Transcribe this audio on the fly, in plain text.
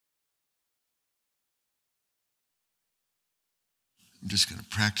I'm just going to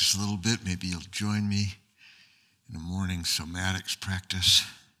practice a little bit. Maybe you'll join me in a morning somatics practice.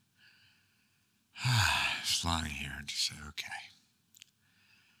 Just lying here and just say, okay.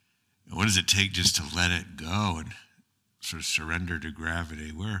 And what does it take just to let it go and sort of surrender to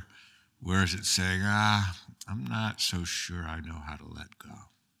gravity? Where is it saying, I'm not so sure I know how to let go?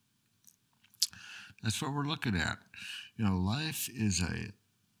 That's what we're looking at. Life is a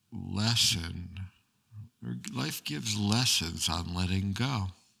lesson, or life gives lessons on letting go.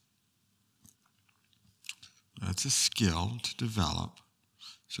 That's a skill to develop.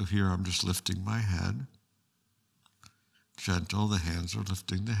 So here I'm just lifting my head. Gentle, the hands are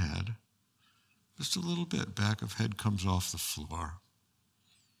lifting the head. Just a little bit, back of head comes off the floor.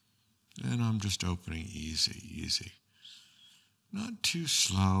 And I'm just opening easy, easy. Not too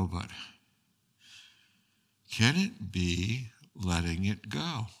slow, but can it be letting it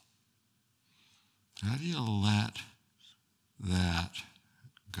go? How do you let that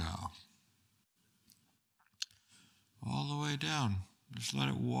go? All the way down. Just let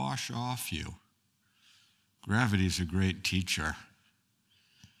it wash off you. Gravity is a great teacher.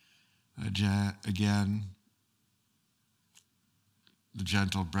 Again, the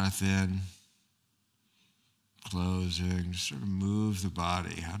gentle breath in, closing, just sort of move the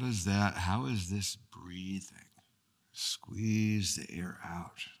body. How is this breathing? Squeeze the air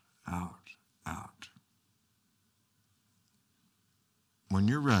out, out, out. When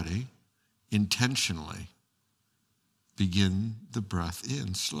you're ready, intentionally begin the breath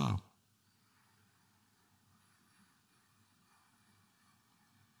in slow.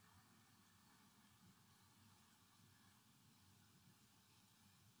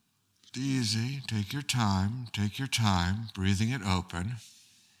 Easy, take your time, breathing it open,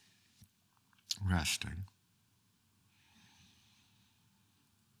 resting.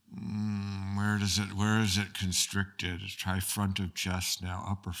 Where is it constricted? Try front of chest now,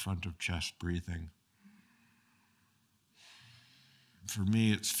 upper front of chest breathing. For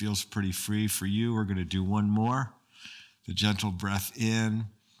me, it feels pretty free. For you, we're going to do one more. The gentle breath in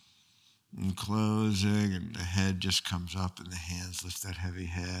and closing, and the head just comes up and the hands lift that heavy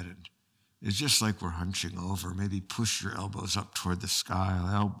head. And it's just like we're hunching over. Maybe push your elbows up toward the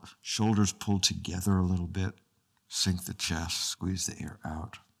sky. Shoulders pull together a little bit. Sink the chest, squeeze the air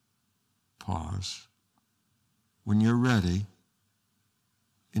out. Pause. When you're ready,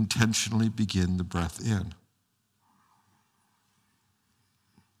 intentionally begin the breath in.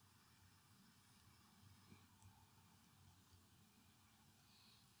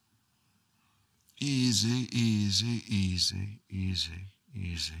 Easy, easy, easy, easy,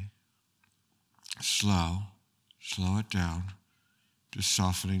 easy. Slow it down, just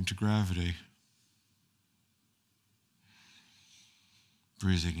softening to gravity.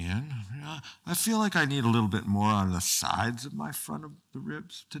 Breathing in. I feel like I need a little bit more on the sides of my front of the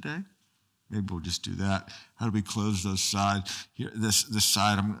ribs today. Maybe we'll just do that. How do we close those sides? Here, this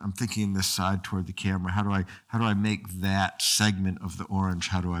side. I'm thinking this side toward the camera. How do I make that segment of the orange?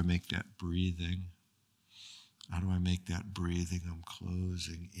 How do I make that breathing? How do I make that breathing? I'm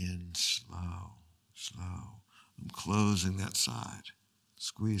closing in slow. I'm closing that side,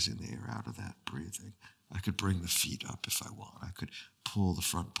 squeezing the air out of that breathing. I could bring the feet up if I want. I could pull the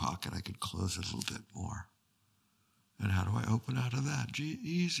front pocket. I could close it a little bit more. And how do I open out of that?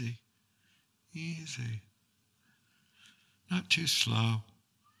 Easy. Easy. Not too slow.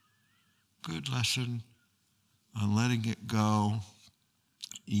 Good lesson on letting it go.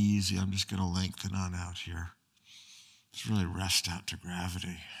 Easy. I'm just going to lengthen on out here. Just really rest out to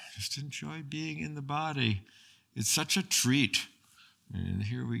gravity. Just enjoy being in the body. It's such a treat. And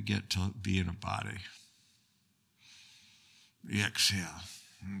here we get to be in a body. Exhale.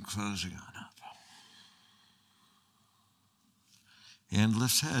 And closing on up. Hand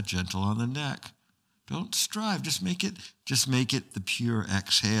lifts head, gentle on the neck. Don't strive. Just make it the pure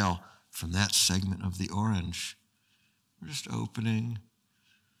exhale from that segment of the orange. We're just opening.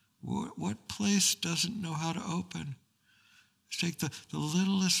 What place doesn't know how to open? Take the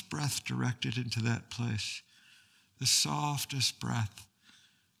littlest breath directed into that place, the softest breath.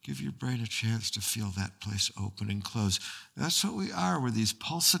 Give your brain a chance to feel that place open and close. That's what we are. We're these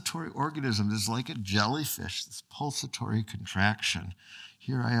pulsatory organisms. It's like a jellyfish, this pulsatory contraction.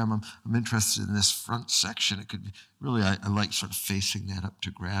 Here I am. I'm interested in this front section. It could be really, I like sort of facing that up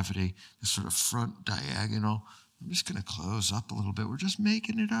to gravity, this sort of front diagonal. I'm just going to close up a little bit. We're just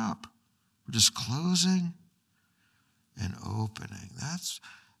making it up. We're just closing and opening.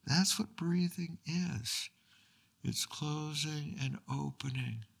 That's what breathing is. It's closing and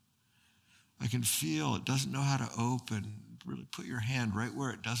opening. I can feel it doesn't know how to open. Really put your hand right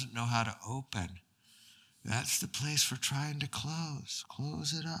where it doesn't know how to open. That's the place we're trying to close.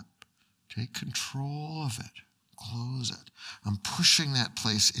 Close it up. Take control of it. Close it. I'm pushing that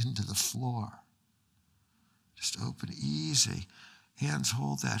place into the floor. Just open easy. Hands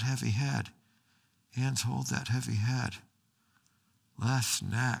hold that heavy head. Hands hold that heavy head. Left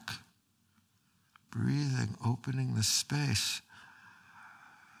neck. Breathing, opening the space.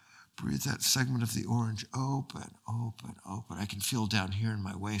 Breathe that segment of the orange open, open, open. I can feel down here in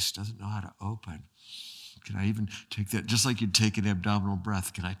my waist, doesn't know how to open. Can I even take that, just like you'd take an abdominal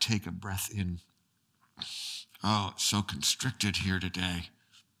breath, can I take a breath in? Oh, it's so constricted here today.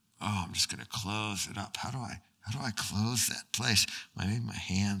 Oh, I'm just going to close it up. How do I close that place? Maybe my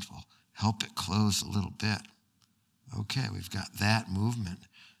hands will help it close a little bit. Okay, we've got that movement.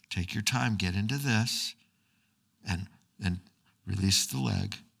 Take your time, get into this, and release the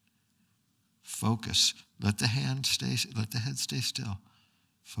leg. Focus. Let the head stay still.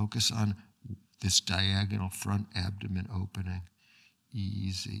 Focus on this diagonal front abdomen opening.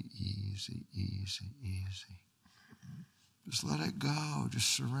 Easy, easy, easy, easy. Just let it go.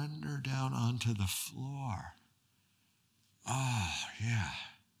 Just surrender down onto the floor. Oh, yeah.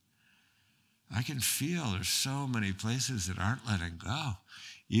 I can feel there's so many places that aren't letting go,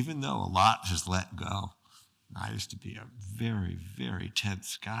 even though a lot has let go. I used to be a very, very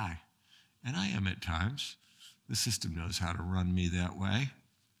tense guy, and I am at times. The system knows how to run me that way,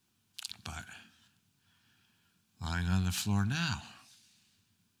 but lying on the floor now.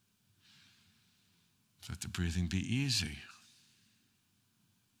 Let the breathing be easy.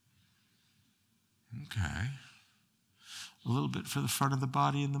 Okay. A little bit for the front of the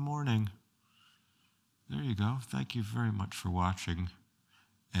body in the morning. There you go. Thank you very much for watching.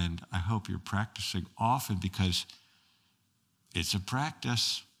 And I hope you're practicing often, because it's a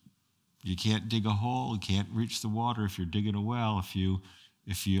practice. You can't dig a hole, you can't reach the water if you're digging a well. If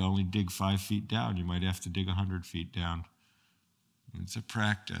you only dig 5 feet down, you might have to dig 100 feet down. It's a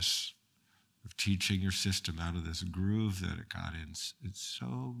practice of teaching your system out of this groove that it got in. It's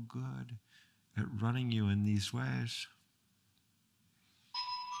so good at running you in these ways.